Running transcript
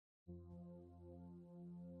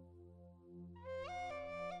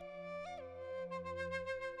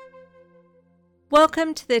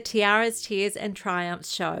Welcome to the Tiaras, Tears and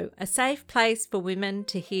Triumphs show, a safe place for women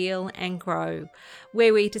to heal and grow,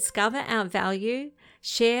 where we discover our value,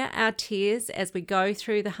 share our tears as we go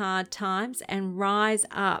through the hard times, and rise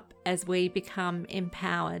up as we become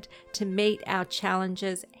empowered to meet our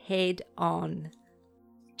challenges head on.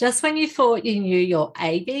 Just when you thought you knew your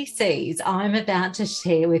ABCs, I'm about to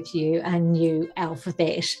share with you a new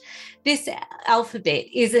alphabet. This alphabet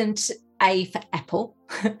isn't A for apple,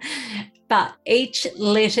 but each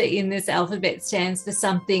letter in this alphabet stands for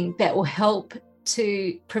something that will help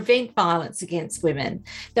to prevent violence against women,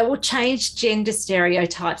 that will change gender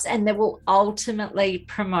stereotypes, and that will ultimately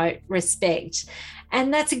promote respect.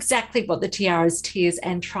 And that's exactly what the Tiaras, Tears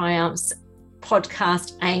and Triumphs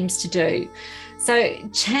podcast aims to do. So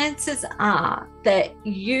chances are that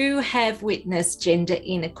you have witnessed gender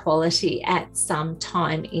inequality at some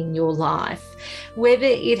time in your life, whether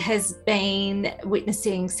it has been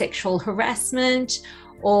witnessing sexual harassment,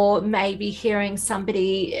 or maybe hearing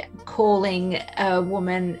somebody calling a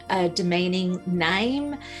woman a demeaning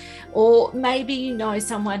name, or maybe you know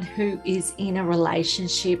someone who is in a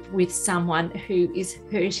relationship with someone who is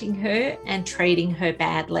hurting her and treating her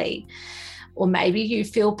badly. Or maybe you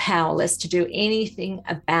feel powerless to do anything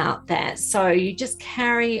about that. So you just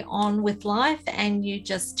carry on with life and you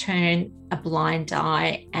just turn a blind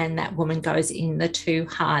eye, and that woman goes in the too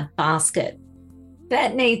hard basket.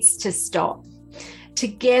 That needs to stop.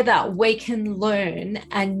 Together, we can learn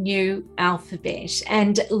a new alphabet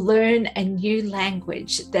and learn a new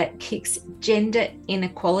language that kicks gender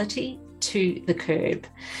inequality to the curb.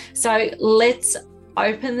 So let's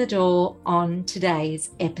open the door on today's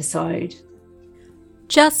episode.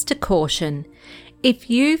 Just a caution, if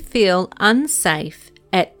you feel unsafe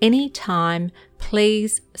at any time,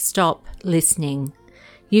 please stop listening.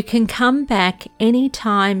 You can come back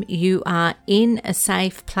anytime you are in a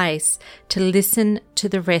safe place to listen to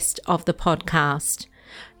the rest of the podcast.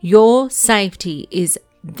 Your safety is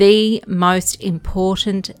the most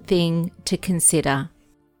important thing to consider.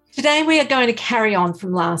 Today we are going to carry on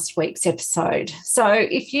from last week's episode. So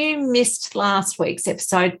if you missed last week's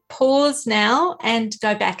episode, pause now and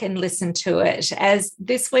go back and listen to it, as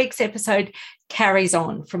this week's episode carries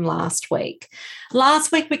on from last week.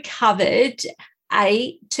 Last week we covered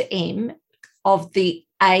A to M of the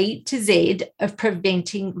A to Z of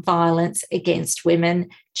preventing violence against women,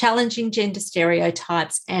 challenging gender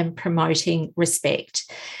stereotypes and promoting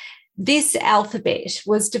respect. This alphabet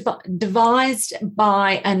was devised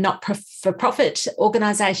by a not-for-profit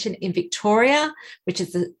organisation in Victoria, which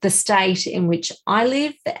is the state in which I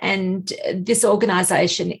live, and this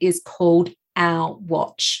organisation is called Our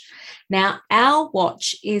Watch. Now, Our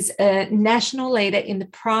Watch is a national leader in the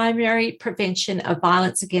primary prevention of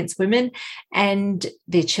violence against women and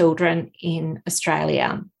their children in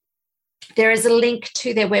Australia. There is a link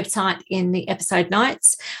to their website in the episode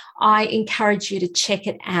notes. I encourage you to check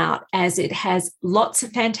it out, as it has lots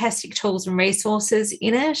of fantastic tools and resources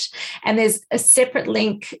in it. And there's a separate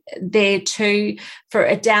link there too for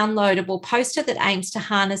a downloadable poster that aims to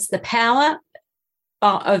harness the power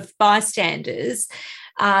of bystanders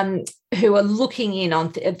who are looking in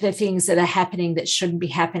on the things that are happening that shouldn't be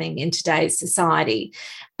happening in today's society,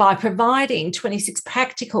 by providing 26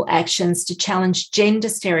 practical actions to challenge gender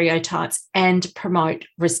stereotypes and promote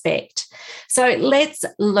respect. So let's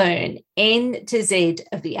learn N to Z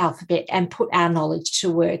of the alphabet and put our knowledge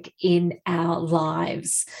to work in our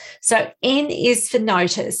lives. So N is for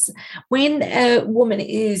notice. When a woman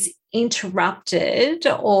is interrupted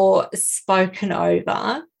or spoken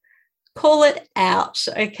over, call it out,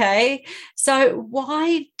 okay? So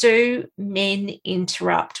why do men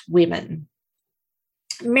interrupt women?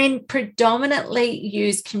 Men predominantly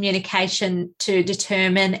use communication to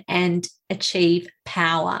determine and achieve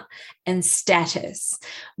power and status,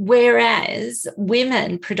 whereas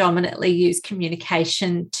women predominantly use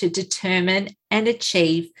communication to determine and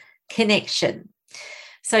achieve connection.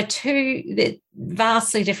 So two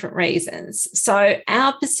vastly different reasons. So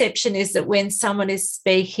our perception is that when someone is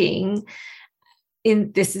speaking,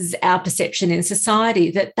 this is our perception in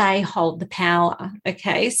society, that they hold the power,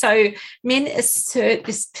 okay? So men assert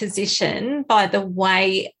this position by the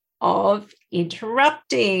way of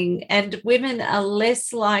interrupting, and women are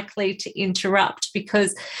less likely to interrupt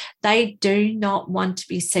because they do not want to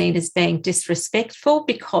be seen as being disrespectful,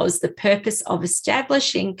 because the purpose of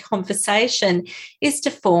establishing conversation is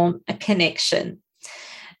to form a connection.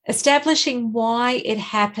 Establishing why it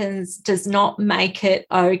happens does not make it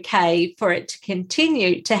okay for it to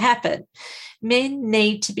continue to happen. Men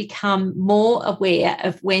need to become more aware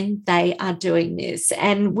of when they are doing this.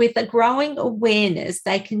 And with a growing awareness,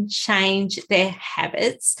 they can change their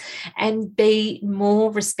habits and be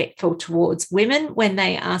more respectful towards women when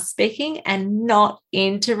they are speaking and not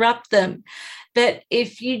interrupt them. But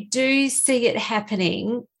if you do see it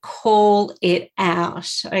happening, call it out,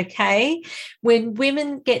 okay? When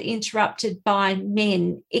women get interrupted by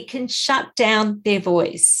men, it can shut down their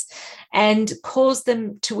voice and cause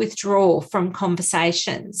them to withdraw from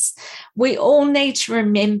conversations. We all need to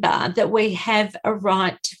remember that we have a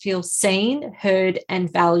right to feel seen, heard,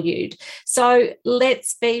 and valued. So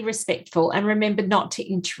let's be respectful and remember not to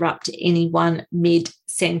interrupt anyone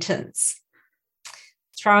mid-sentence.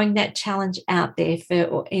 Throwing that challenge out there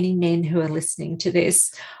for any men who are listening to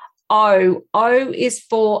this. O is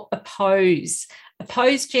for oppose.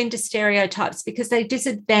 Oppose gender stereotypes because they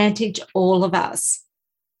disadvantage all of us.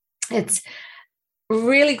 It's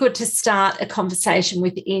really good to start a conversation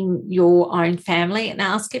within your own family and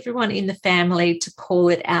ask everyone in the family to call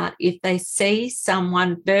it out if they see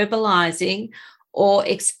someone verbalizing or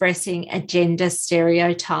expressing a gender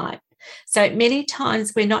stereotype. So many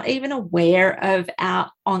times we're not even aware of our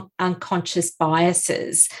unconscious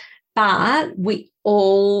biases, but we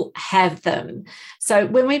all have them. So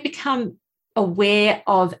when we become aware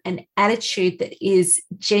of an attitude that is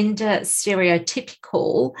gender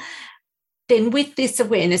stereotypical, then with this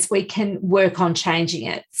awareness, we can work on changing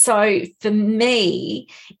it. So for me,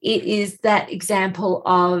 it is that example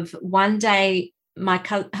of one day my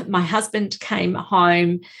husband came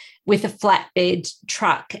home with a flatbed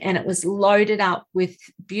truck and it was loaded up with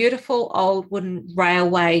beautiful old wooden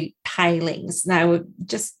railway palings. They were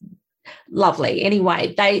just lovely.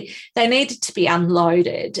 Anyway, they needed to be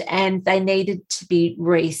unloaded and they needed to be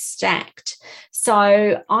restacked.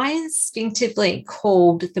 So I instinctively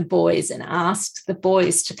called the boys and asked the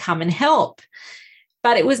boys to come and help.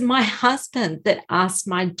 But it was my husband that asked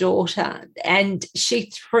my daughter, and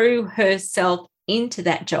she threw herself into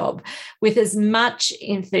that job with as much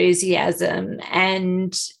enthusiasm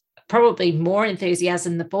and probably more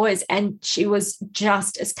enthusiasm than the boys. And she was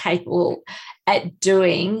just as capable at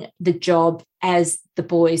doing the job as the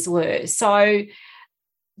boys were. So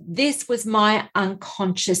this was my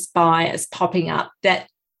unconscious bias popping up that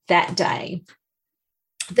day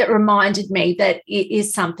that reminded me that it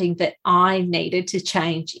is something that I needed to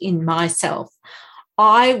change in myself.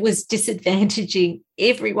 I was disadvantaging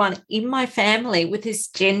everyone in my family with this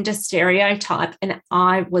gender stereotype, and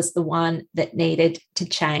I was the one that needed to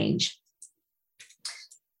change.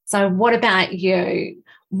 So what about you?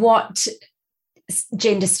 What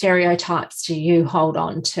gender stereotypes do you hold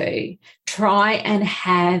on to? Try and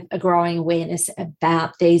have a growing awareness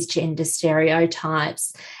about these gender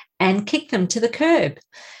stereotypes and kick them to the curb.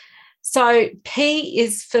 So P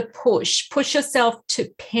is for push. Push yourself to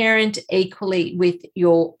parent equally with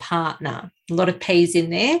your partner. A lot of P's in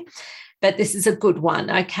there, but this is a good one,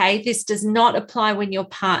 okay? This does not apply when your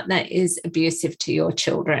partner is abusive to your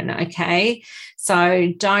children, okay?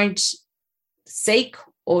 So don't seek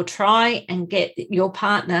or try and get your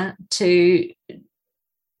partner to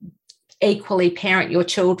equally parent your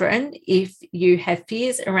children if you have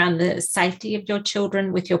fears around the safety of your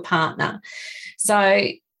children with your partner. So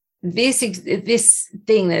this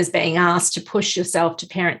thing that is being asked to push yourself to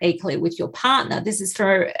parent equally with your partner, this is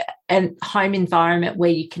for a home environment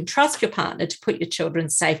where you can trust your partner to put your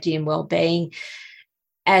children's safety and well-being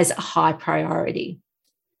as a high priority.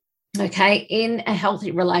 Okay, in a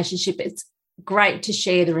healthy relationship, it's great to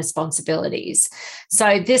share the responsibilities.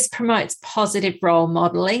 So this promotes positive role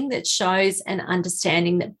modeling that shows an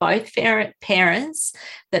understanding that both parents,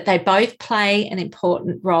 that they both play an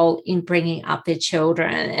important role in bringing up their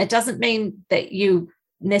children. It doesn't mean that you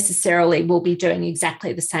necessarily will be doing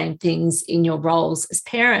exactly the same things in your roles as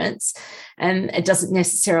parents. And it doesn't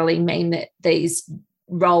necessarily mean that these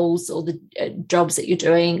roles or the jobs that you're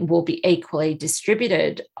doing will be equally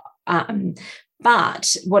distributed.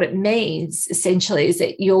 But what it means essentially is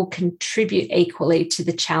that you'll contribute equally to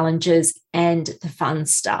the challenges and the fun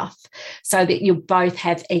stuff so that you both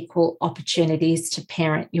have equal opportunities to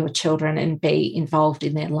parent your children and be involved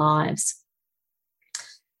in their lives.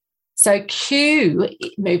 So Q,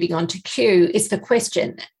 moving on to Q, is the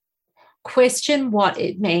question. Question what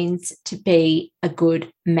it means to be a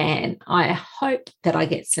good man. I hope that I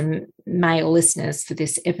get some male listeners for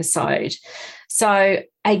this episode. So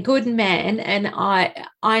a good man, and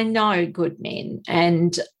I know good men,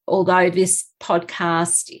 and although this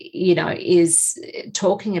podcast, is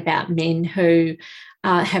talking about men who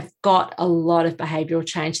have got a lot of behavioural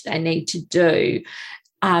change they need to do,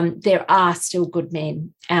 there are still good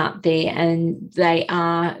men out there, and they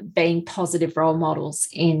are being positive role models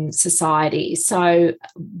in society. So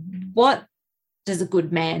what does a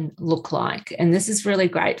good man look like? And this is really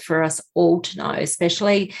great for us all to know,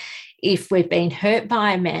 especially if we've been hurt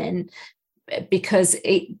by a man, because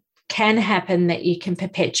it can happen that you can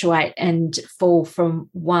perpetuate and fall from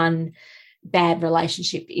one bad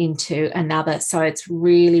relationship into another. So it's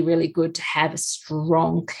really, really good to have a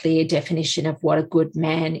strong, clear definition of what a good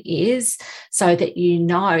man is, so that you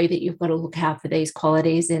know that you've got to look out for these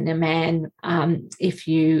qualities in a man if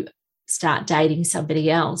you start dating somebody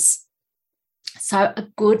else. So a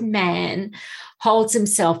good man holds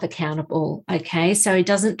himself accountable, okay? So he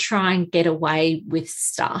doesn't try and get away with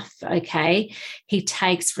stuff, okay? He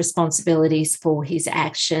takes responsibilities for his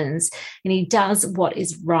actions, and he does what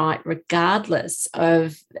is right regardless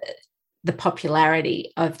of the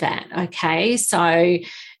popularity of that, okay? So,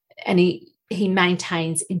 and he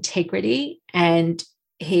maintains integrity, and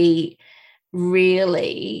he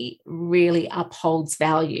really, really upholds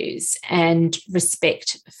values and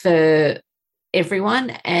respect for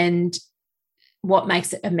everyone. And what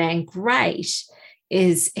makes a man great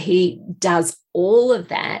is he does all of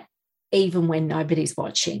that even when nobody's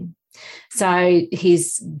watching. So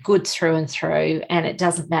he's good through and through, and it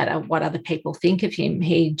doesn't matter what other people think of him.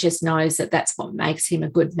 He just knows that that's what makes him a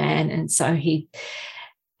good man, and so he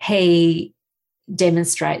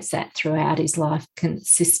demonstrates that throughout his life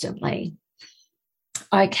consistently.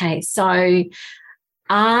 Okay, so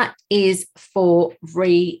R is for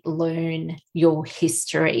relearn your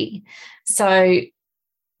history. So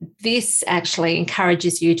this actually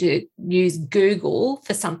encourages you to use Google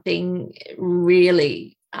for something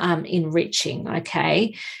really enriching,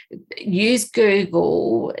 okay? Use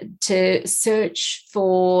Google to search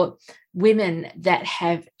for women that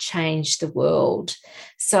have changed the world.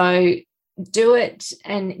 So do it,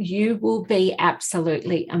 and you will be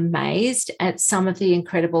absolutely amazed at some of the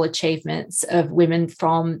incredible achievements of women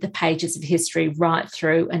from the pages of history right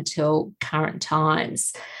through until current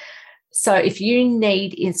times. So if you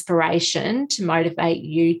need inspiration to motivate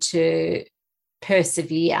you to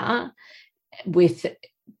persevere with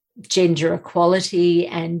gender equality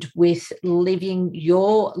and with living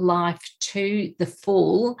your life to the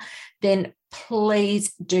full, then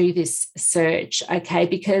please do this search, okay?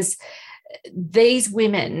 Because these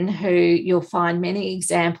women, who you'll find many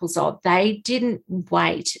examples of, they didn't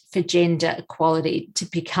wait for gender equality to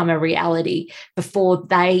become a reality before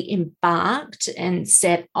they embarked and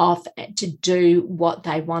set off to do what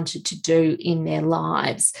they wanted to do in their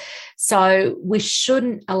lives. So we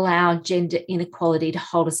shouldn't allow gender inequality to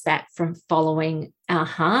hold us back from following our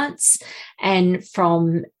hearts and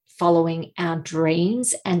from following our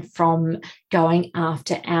dreams and from going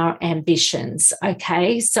after our ambitions,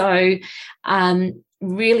 okay? So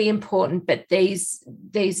really important, but these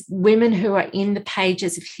women who are in the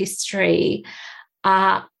pages of history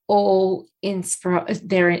are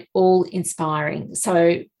they're all inspiring.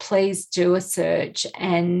 So please do a search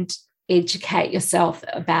and educate yourself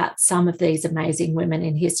about some of these amazing women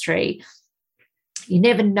in history. You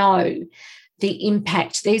never know the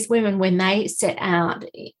impact. These women, when they set out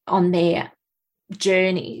on their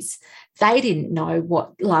journeys, they didn't know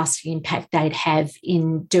what lasting impact they'd have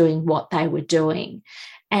in doing what they were doing.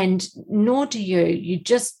 And nor do you. You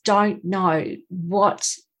just don't know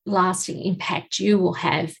what lasting impact you will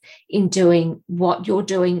have in doing what you're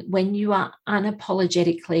doing when you are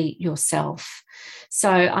unapologetically yourself.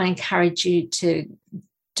 So I encourage you to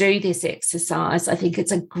do this exercise. I think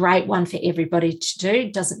it's a great one for everybody to do.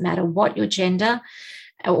 It doesn't matter what your gender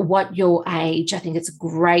or what your age. I think it's a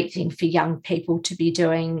great thing for young people to be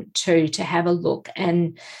doing too, to have a look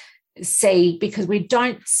and see, because we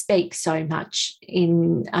don't speak so much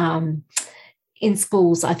in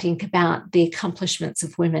schools, I think, about the accomplishments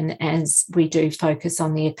of women as we do focus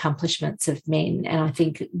on the accomplishments of men. And I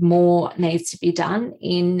think more needs to be done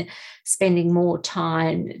in spending more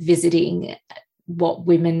time visiting what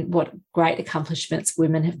great accomplishments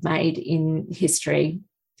women have made in history.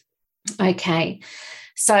 Okay,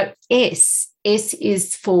 so S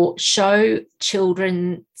is for show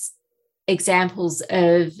children examples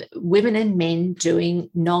of women and men doing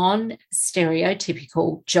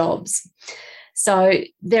non-stereotypical jobs. So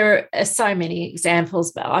there are so many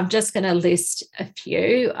examples, but I'm just going to list a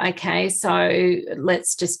few. Okay, so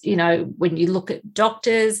let's just, when you look at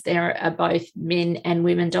doctors, there are both men and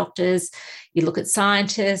women doctors. You look at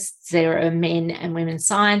scientists, there are men and women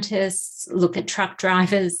scientists. Look at truck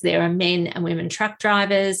drivers, there are men and women truck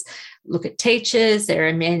drivers. Look at teachers, there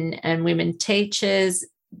are men and women teachers.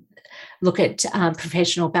 Look at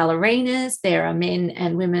professional ballerinas. There are men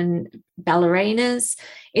and women ballerinas.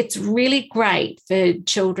 It's really great for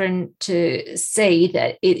children to see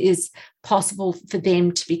that it is possible for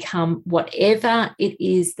them to become whatever it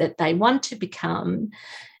is that they want to become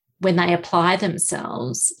when they apply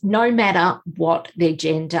themselves, no matter what their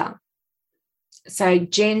gender. So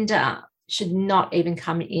gender should not even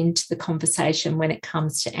come into the conversation when it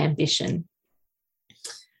comes to ambition.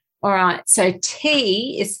 All right, so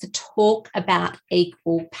T is to talk about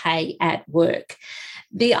equal pay at work.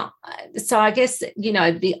 So I guess,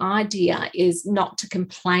 the idea is not to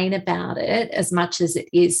complain about it as much as it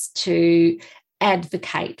is to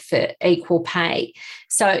advocate for equal pay.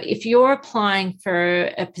 So if you're applying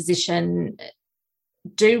for a position,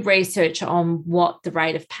 do research on what the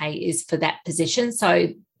rate of pay is for that position, so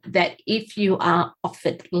that if you are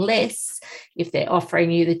offered less, if they're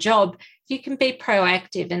offering you the job, you can be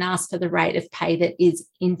proactive and ask for the rate of pay that is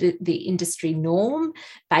in the industry norm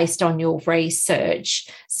based on your research.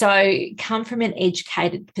 So come from an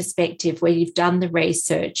educated perspective where you've done the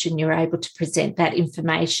research and you're able to present that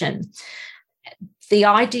information. The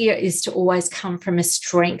idea is to always come from a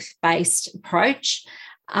strength-based approach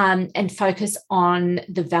and focus on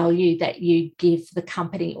the value that you give the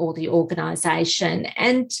company or the organisation,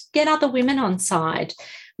 and get other women on side.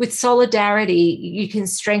 With solidarity, you can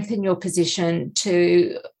strengthen your position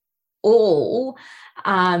to all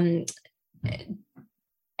and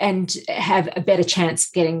have a better chance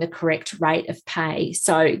of getting the correct rate of pay.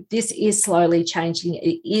 So this is slowly changing.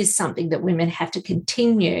 It is something that women have to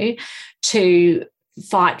continue to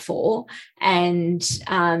fight for, and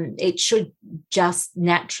it should just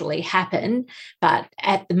naturally happen. But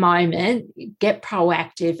at the moment, get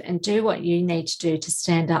proactive and do what you need to do to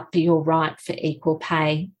stand up for your right for equal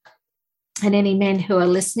pay. And any men who are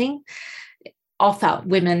listening, offer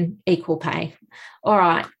women equal pay. All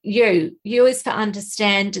right, you is for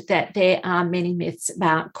understand that there are many myths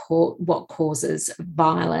about what causes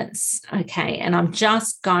violence. Okay, and I'm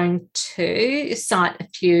just going to cite a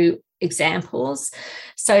few examples.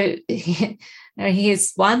 So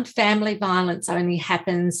here's one: family violence only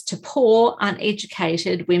happens to poor,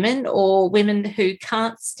 uneducated women or women who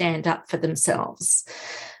can't stand up for themselves.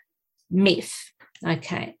 Myth.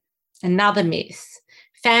 Okay, another myth: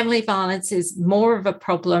 family violence is more of a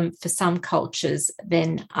problem for some cultures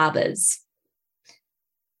than others.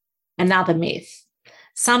 Another myth: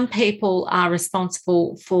 some people are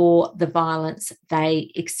responsible for the violence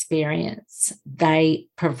they experience. They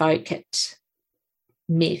provoke it.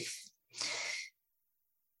 Myth.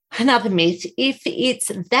 Another myth: if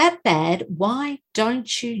it's that bad, why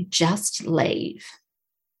don't you just leave?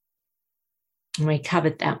 And we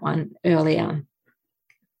covered that one earlier.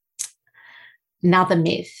 Another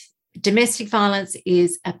myth: domestic violence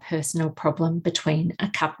is a personal problem between a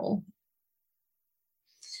couple.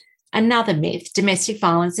 Another myth: domestic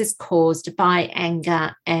violence is caused by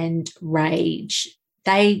anger and rage.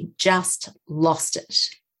 They just lost it.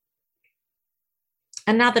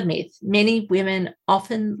 Another myth: many women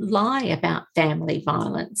often lie about family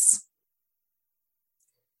violence.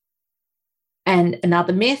 And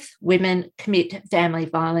another myth: women commit family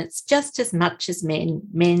violence just as much as men.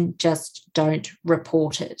 Men just don't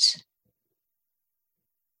report it.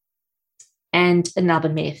 And another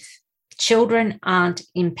myth: children aren't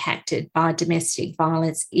impacted by domestic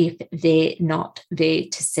violence if they're not there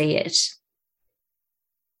to see it.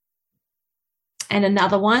 And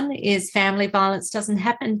another one is family violence doesn't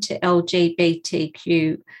happen to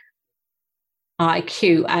LGBTQIA+.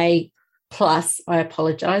 I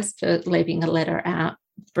apologise for leaving a letter out.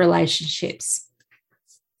 Relationships.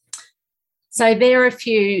 So there are a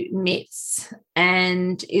few myths,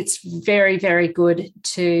 and it's very, very good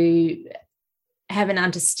to have an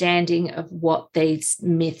understanding of what these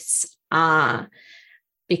myths are,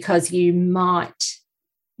 because you might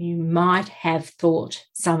have thought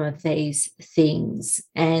some of these things,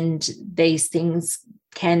 and these things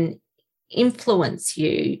can influence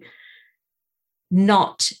you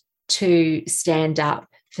not to stand up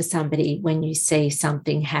for somebody when you see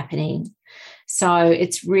something happening. So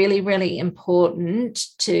it's really, really important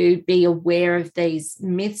to be aware of these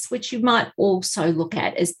myths, which you might also look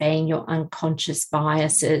at as being your unconscious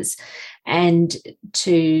biases, and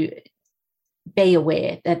to be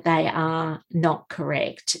aware that they are not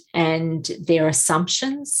correct and they're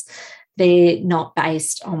assumptions. They're not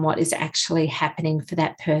based on what is actually happening for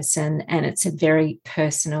that person, and it's a very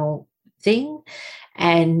personal thing.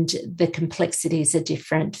 And the complexities are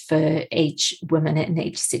different for each woman in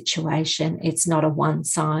each situation. It's not a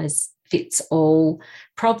one-size-fits-all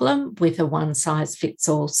problem with a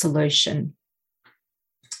one-size-fits-all solution.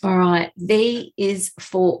 All right. V is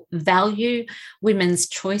for value women's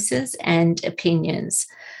choices and opinions.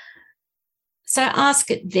 So ask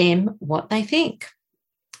them what they think.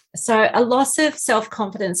 So a loss of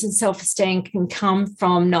self-confidence and self-esteem can come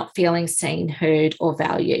from not feeling seen, heard, or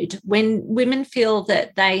valued. When women feel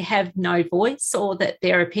that they have no voice or that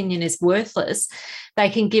their opinion is worthless, they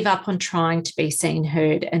can give up on trying to be seen,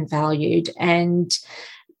 heard, and valued, and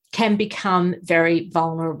can become very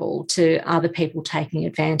vulnerable to other people taking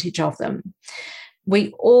advantage of them.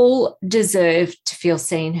 We all deserve to feel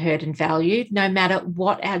seen, heard, and valued, no matter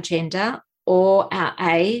what our gender or our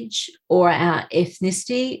age or our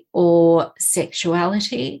ethnicity or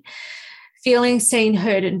sexuality. Feeling seen,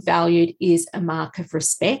 heard, and valued is a mark of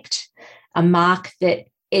respect, a mark that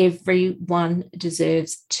everyone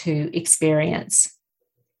deserves to experience.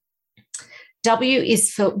 W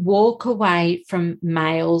is for walk away from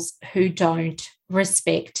males who don't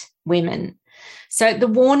respect women. So the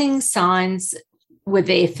warning signs were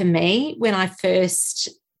there for me when I first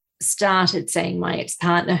started seeing my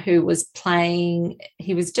ex-partner, who was playing,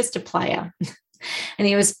 he was just a player, and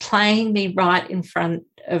he was playing me right in front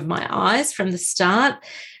of my eyes from the start.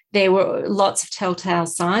 There were lots of telltale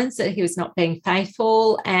signs that he was not being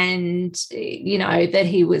faithful and, you know, that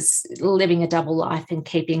he was living a double life and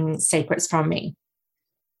keeping secrets from me.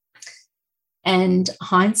 And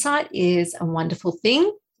hindsight is a wonderful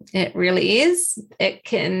thing. It really is. It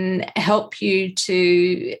can help you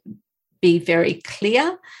to be very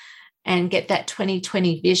clear and get that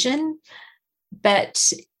 2020 vision.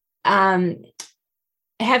 But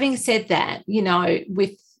having said that, you know,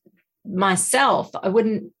 with myself, I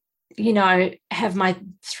wouldn't, you know, have my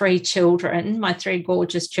three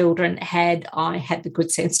gorgeous children, had I had the good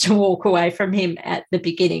sense to walk away from him at the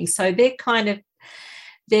beginning. So they're kind of,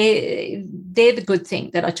 they're the good thing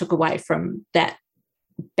that I took away from that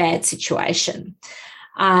bad situation.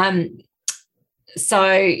 So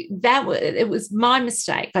it was my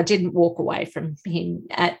mistake. I didn't walk away from him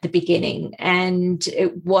at the beginning, and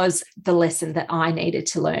it was the lesson that I needed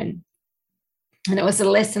to learn. And it was a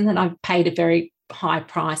lesson that I've paid a very high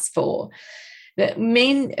price for. That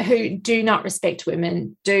men who do not respect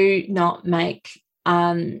women do not make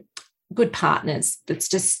good partners. It's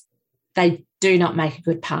just, they do not make a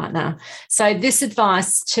good partner. So this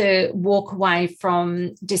advice to walk away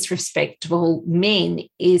from disrespectful men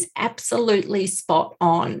is absolutely spot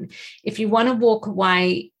on. If you want to walk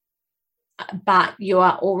away, but you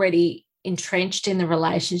are already entrenched in the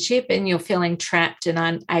relationship and you're feeling trapped and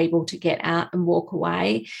unable to get out and walk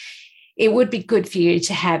away, it would be good for you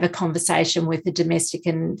to have a conversation with a domestic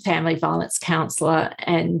and family violence counsellor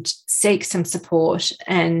and seek some support,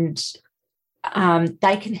 and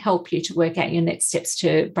they can help you to work out your next steps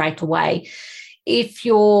to break away. If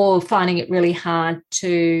you're finding it really hard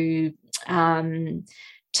to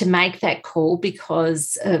make that call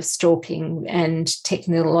because of stalking and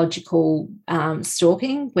technological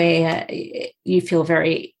stalking, where you feel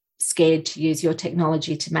very scared to use your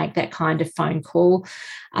technology to make that kind of phone call,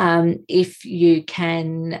 if you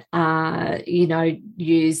can,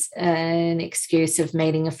 use an excuse of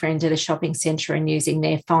meeting a friend at a shopping centre and using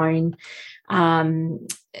their phone,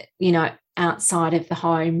 outside of the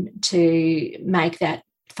home to make that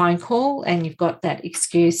phone call, and you've got that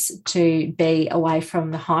excuse to be away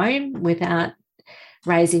from the home without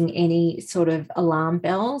raising any sort of alarm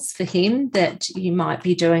bells for him that you might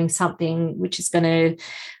be doing something which is going to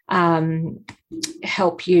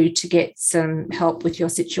help you to get some help with your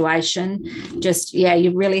situation.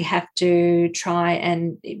 You really have to try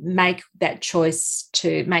and make that choice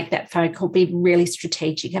to make that phone call. Be really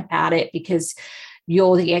strategic about it, because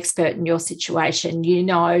you're the expert in your situation. You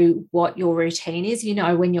know what your routine is. You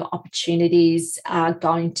know when your opportunities are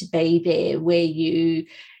going to be there, where you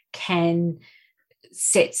can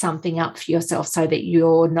set something up for yourself so that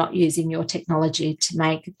you're not using your technology to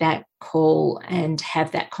make that call and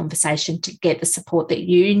have that conversation to get the support that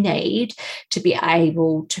you need to be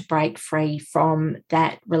able to break free from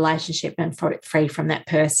that relationship and free from that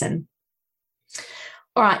person.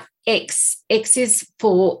 All right, X is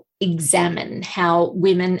for examine how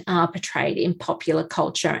women are portrayed in popular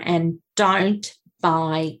culture and don't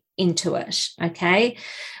buy into it, okay?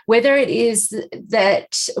 Whether it is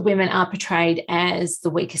that women are portrayed as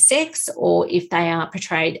the weaker sex, or if they are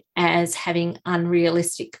portrayed as having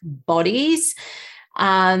unrealistic bodies,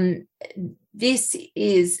 this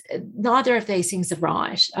is, neither of these things are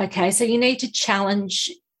right, okay? So you need to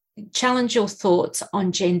challenge your thoughts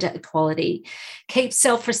on gender equality. Keep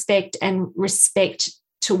self-respect and respect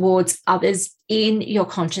towards others in your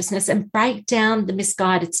consciousness, and break down the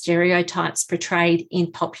misguided stereotypes portrayed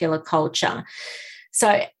in popular culture.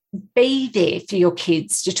 So be there for your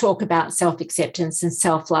kids to talk about self-acceptance and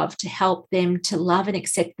self-love, to help them to love and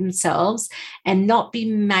accept themselves and not be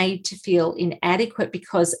made to feel inadequate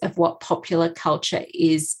because of what popular culture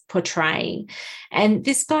is portraying. And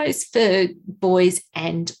this goes for boys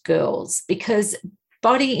and girls, because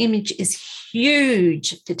body image is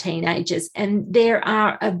huge for teenagers. And there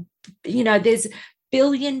are there's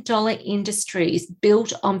billion-dollar industries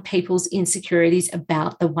built on people's insecurities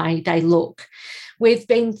about the way they look. We've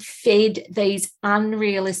been fed these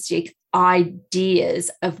unrealistic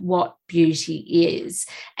ideas of what beauty is,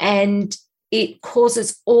 and it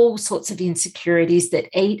causes all sorts of insecurities that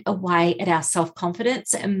eat away at our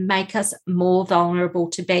self-confidence and make us more vulnerable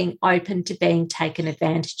to being open to being taken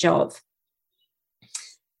advantage of.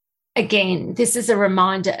 Again, this is a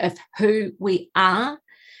reminder of who we are,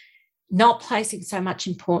 not placing so much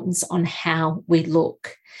importance on how we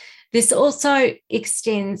look. This also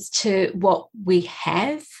extends to what we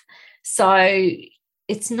have. So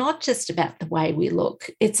it's not just about the way we look,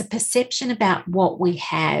 it's a perception about what we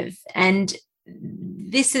have. And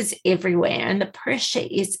this is everywhere, and the pressure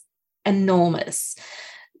is enormous.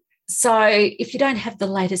 So if you don't have the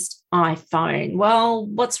latest iPhone, well,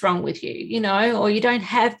 what's wrong with you? Or you don't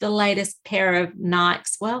have the latest pair of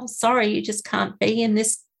Nikes, well, sorry, you just can't be in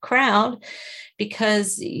this crowd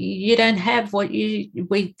because you don't have what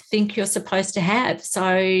we think you're supposed to have.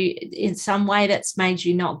 So in some way that's made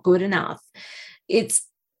you not good enough. It's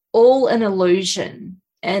all an illusion.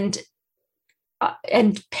 And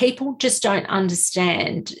people just don't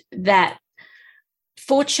understand that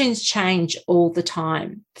fortunes change all the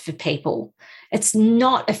time for people. It's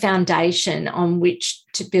not a foundation on which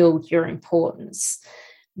to build your importance.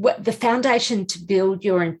 The foundation to build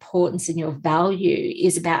your importance and your value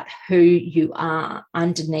is about who you are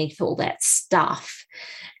underneath all that stuff,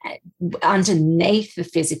 underneath the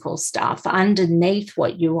physical stuff, underneath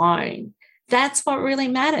what you own. That's what really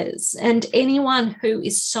matters. And anyone who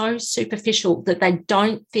is so superficial that they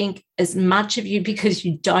don't think as much of you because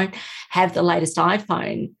you don't have the latest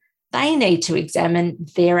iPhone, they need to examine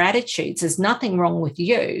their attitudes. There's nothing wrong with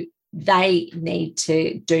you. They need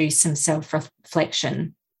to do some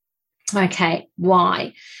self-reflection. Okay,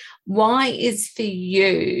 why? Why is for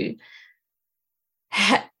you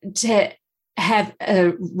to have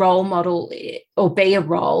a role model or be a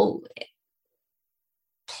role,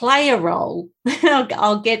 play a role?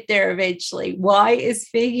 I'll get there eventually. Why is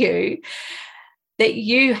for you that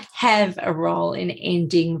you have a role in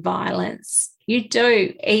ending violence? You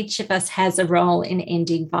do. Each of us has a role in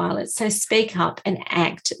ending violence. So speak up and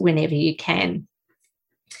act whenever you can.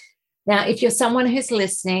 Now, if you're someone who's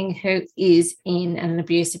listening who is in an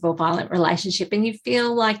abusive or violent relationship and you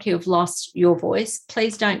feel like you've lost your voice,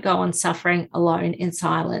 please don't go on suffering alone in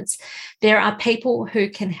silence. There are people who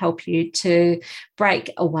can help you to break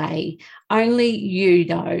away. Only you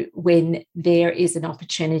know when there is an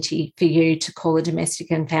opportunity for you to call a domestic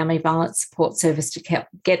and family violence support service to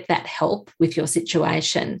get that help with your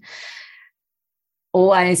situation.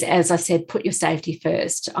 Always, as I said, put your safety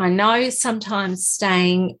first. I know sometimes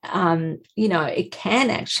staying, it can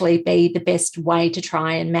actually be the best way to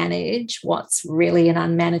try and manage what's really an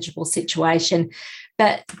unmanageable situation,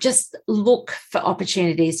 but just look for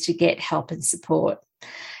opportunities to get help and support.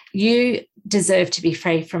 You deserve to be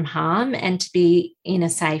free from harm and to be in a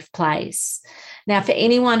safe place. Now, for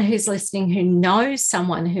anyone who's listening who knows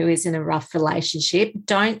someone who is in a rough relationship,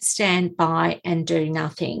 don't stand by and do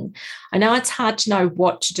nothing. I know it's hard to know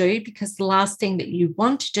what to do because the last thing that you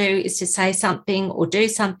want to do is to say something or do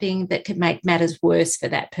something that could make matters worse for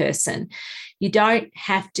that person. You don't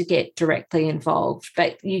have to get directly involved,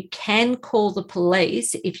 but you can call the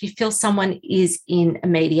police if you feel someone is in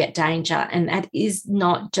immediate danger. And that is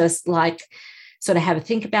not just like sort of have a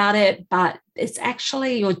think about it, but it's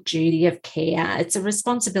actually your duty of care. It's a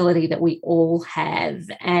responsibility that we all have,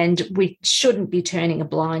 and we shouldn't be turning a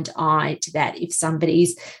blind eye to that if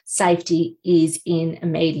somebody's safety is in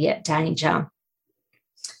immediate danger.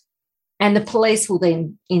 And the police will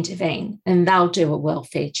then intervene and they'll do a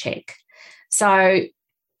welfare check. So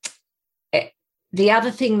the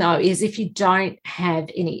other thing, though, is if you don't have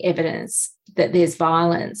any evidence that there's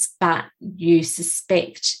violence, but you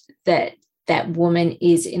suspect that that woman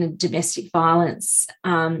is in a domestic violence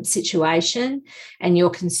situation and you're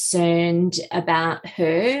concerned about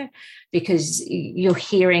her because you're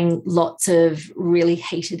hearing lots of really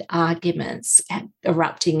heated arguments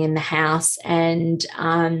erupting in the house and,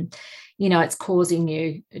 it's causing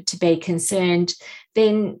you to be concerned,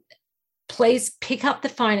 then please pick up the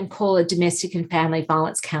phone and call a domestic and family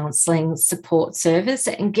violence counselling support service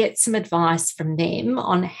and get some advice from them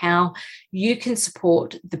on how you can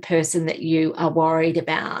support the person that you are worried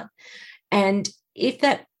about. And if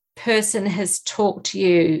that person has talked to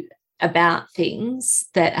you about things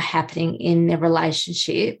that are happening in their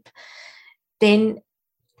relationship, then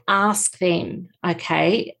ask them,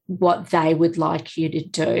 okay, what they would like you to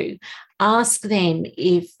do. Ask them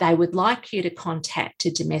if they would like you to contact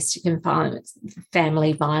a domestic and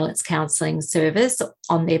family violence counselling service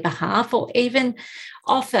on their behalf, or even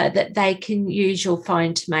offer that they can use your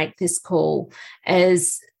phone to make this call,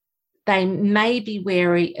 as they may be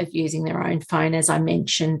wary of using their own phone, as I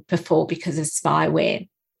mentioned before, because of spyware.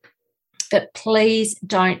 But please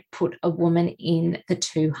don't put a woman in the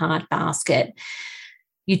too hard basket.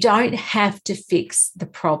 You don't have to fix the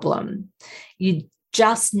problem. You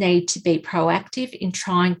just need to be proactive in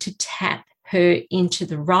trying to tap her into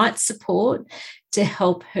the right support to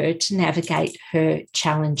help her to navigate her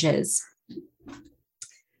challenges.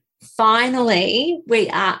 Finally, we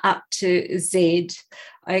are up to Z.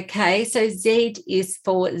 Okay, so Z is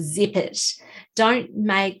for zip it. Don't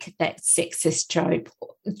make that sexist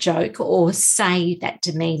joke or say that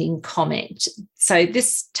demeaning comment. So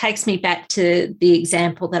this takes me back to the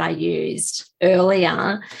example that I used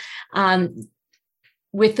earlier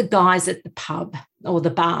with the guys at the pub or the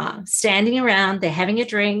bar, standing around, they're having a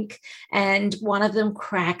drink, and one of them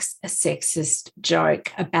cracks a sexist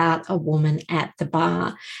joke about a woman at the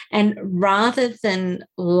bar. And rather than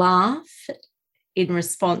laugh in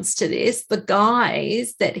response to this, the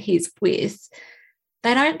guys that he's with,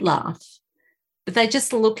 they don't laugh, but they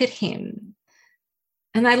just look at him.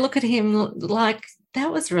 And they look at him like,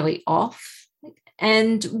 that was really off.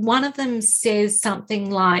 And one of them says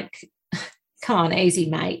something like, come on, easy,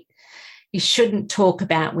 mate. You shouldn't talk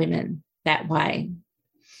about women that way.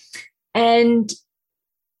 And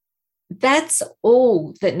that's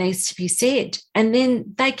all that needs to be said. And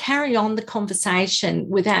then they carry on the conversation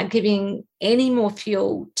without giving any more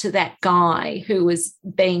fuel to that guy who was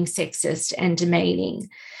being sexist and demeaning.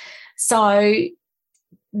 So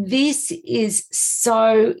this is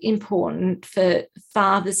so important for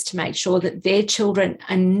fathers to make sure that their children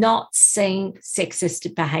are not seeing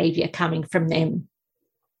sexist behaviour coming from them.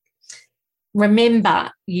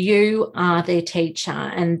 Remember, you are their teacher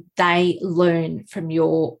and they learn from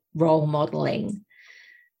your role modelling.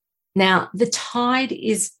 Now, the tide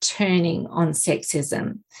is turning on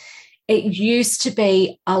sexism. It used to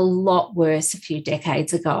be a lot worse a few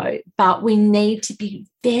decades ago, but we need to be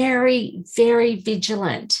very, very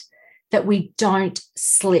vigilant that we don't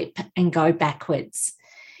slip and go backwards.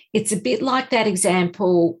 It's a bit like that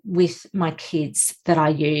example with my kids that I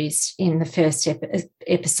used in the first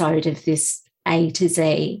episode of this A to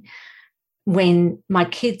Z, when my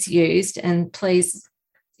kids used, and please,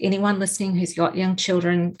 anyone listening who's got young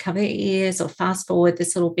children, cover their ears or fast forward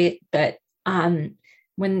this little bit, but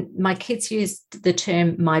when my kids used the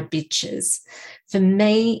term my bitches, for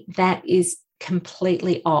me, that is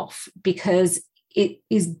completely off, because it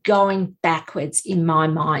is going backwards in my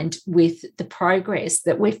mind with the progress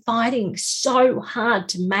that we're fighting so hard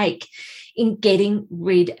to make in getting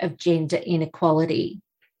rid of gender inequality.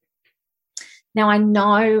 Now, I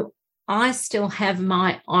know I still have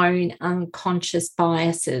my own unconscious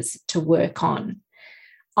biases to work on.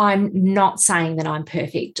 I'm not saying that I'm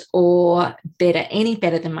perfect or any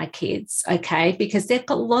better than my kids, okay, because they've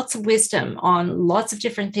got lots of wisdom on lots of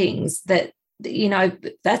different things that, you know,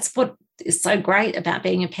 that's what is so great about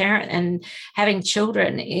being a parent and having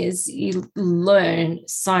children, is you learn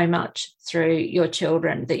so much through your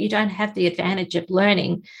children that you don't have the advantage of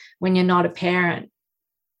learning when you're not a parent.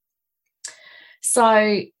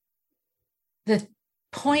 So the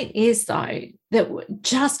point is, though, that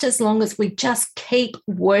just as long as we just keep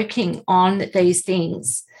working on these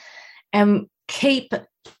things and keep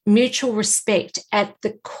mutual respect at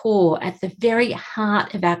the core, at the very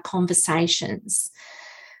heart of our conversations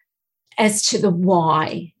as to the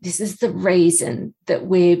why, this is the reason that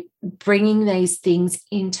we're bringing these things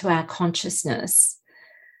into our consciousness,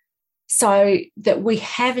 so that we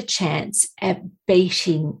have a chance at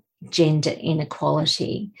beating gender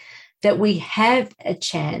inequality, that we have a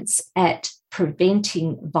chance at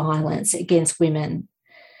preventing violence against women,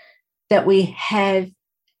 that we have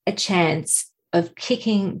a chance of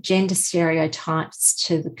kicking gender stereotypes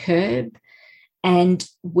to the curb, and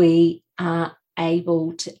we are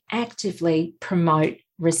able to actively promote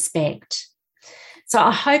respect. So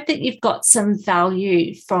I hope that you've got some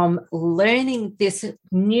value from learning this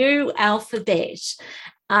new alphabet.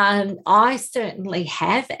 I certainly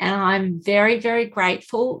have, and I'm very, very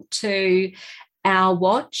grateful to Our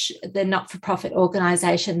Watch, the not-for-profit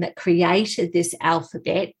organisation that created this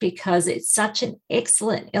alphabet, because it's such an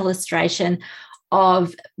excellent illustration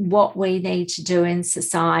of what we need to do in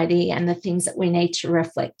society and the things that we need to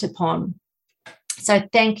reflect upon. So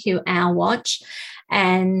thank you, Our Watch.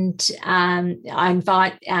 And I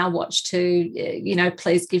invite Our Watch to,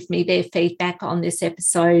 please give me their feedback on this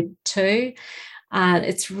episode too.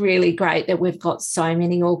 It's really great that we've got so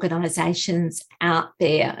many organisations out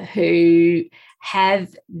there who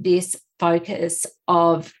have this focus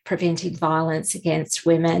of preventing violence against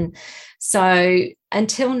women. So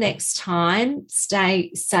until next time,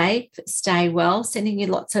 stay safe, stay well, sending you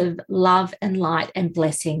lots of love and light and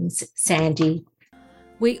blessings, Sandy.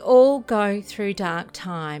 We all go through dark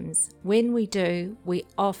times. When we do, we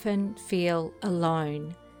often feel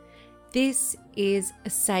alone. This is a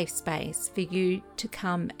safe space for you to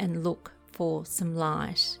come and look for some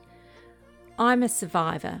light. I'm a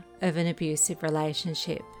survivor of an abusive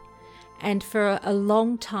relationship, and for a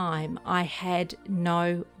long time I had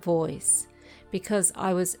no voice because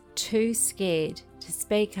I was too scared to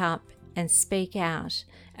speak up and speak out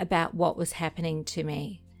about what was happening to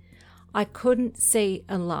me. I couldn't see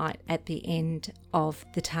a light at the end of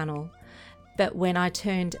the tunnel, but when I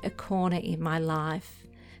turned a corner in my life,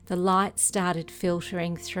 the light started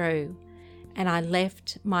filtering through and I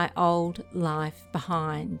left my old life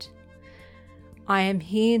behind. I am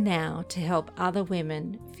here now to help other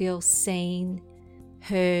women feel seen,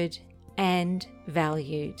 heard, and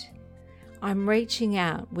valued. I'm reaching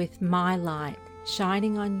out with my light,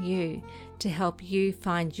 shining on you to help you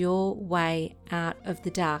find your way out of the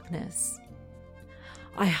darkness.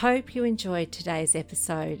 I hope you enjoyed today's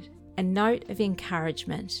episode. A note of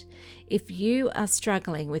encouragement: if you are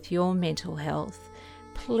struggling with your mental health,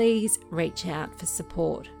 please reach out for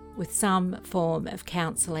support with some form of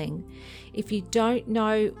counselling. If you don't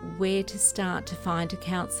know where to start to find a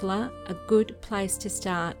counsellor, a good place to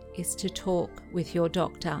start is to talk with your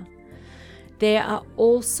doctor. There are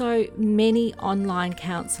also many online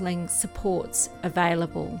counselling supports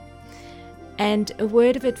available. And a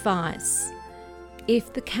word of advice: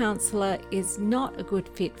 if the counsellor is not a good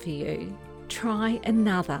fit for you, try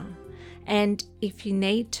another. And if you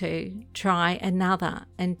need to, try another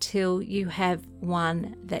until you have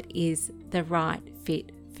one that is the right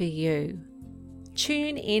fit for you.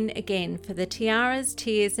 Tune in again for the Tiaras,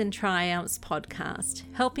 Tears and Triumphs podcast,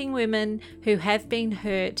 helping women who have been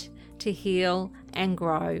hurt to heal and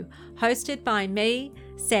grow, hosted by me,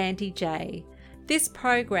 Sandy J. This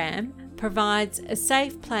program provides a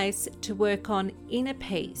safe place to work on inner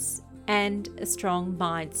peace and a strong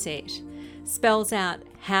mindset, spells out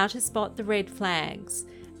how to spot the red flags,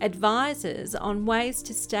 advises on ways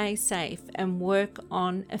to stay safe and work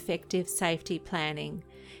on effective safety planning,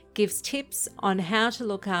 gives tips on how to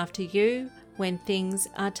look after you when things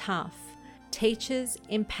are tough, teaches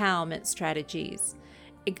empowerment strategies,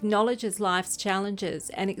 acknowledges life's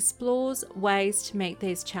challenges and explores ways to meet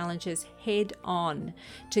these challenges head on,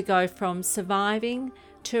 to go from surviving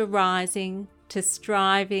to rising to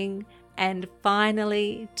striving and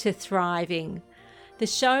finally to thriving. The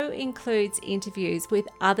show includes interviews with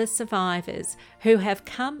other survivors who have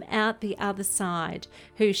come out the other side,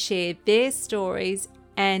 who share their stories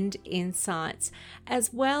and insights,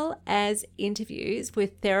 as well as interviews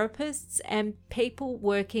with therapists and people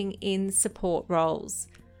working in support roles.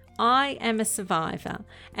 I am a survivor,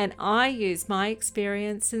 and I use my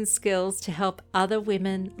experience and skills to help other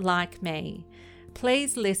women like me.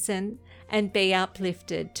 Please listen and be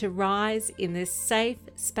uplifted to rise in this safe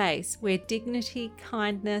space where dignity,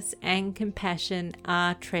 kindness, and compassion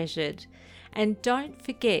are treasured. And don't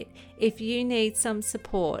forget, if you need some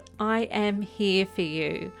support, I am here for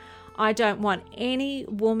you. I don't want any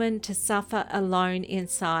woman to suffer alone in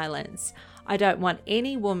silence. I don't want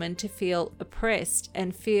any woman to feel oppressed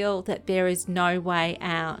and feel that there is no way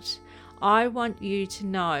out. I want you to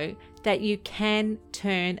know that you can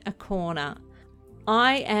turn a corner.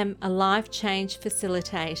 I am a life change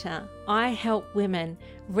facilitator. I help women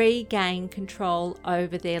regain control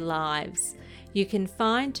over their lives. You can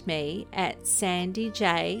find me at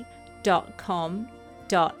sandyj.com.au.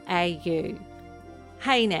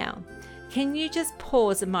 Hey now, can you just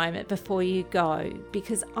pause a moment before you go?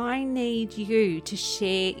 Because I need you to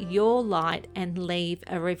share your light and leave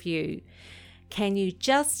a review. Can you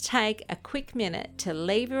just take a quick minute to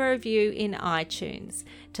leave a review in iTunes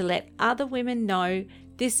to let other women know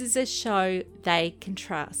this is a show they can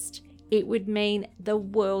trust? It would mean the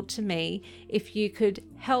world to me if you could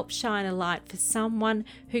help shine a light for someone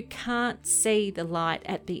who can't see the light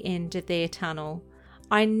at the end of their tunnel.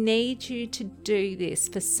 I need you to do this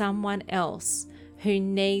for someone else who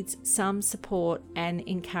needs some support and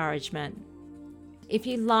encouragement. If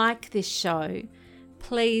you like this show,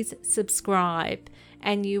 please subscribe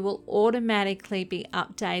and you will automatically be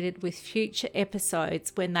updated with future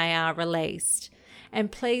episodes when they are released.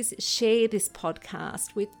 And please share this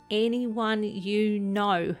podcast with anyone you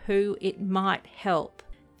know who it might help.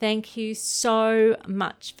 Thank you so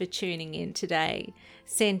much for tuning in today.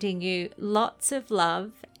 Sending you lots of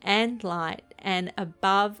love and light, and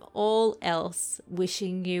above all else,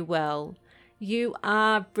 wishing you well. You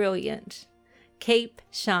are brilliant. Keep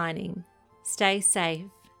shining. Stay safe.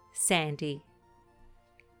 Sandy.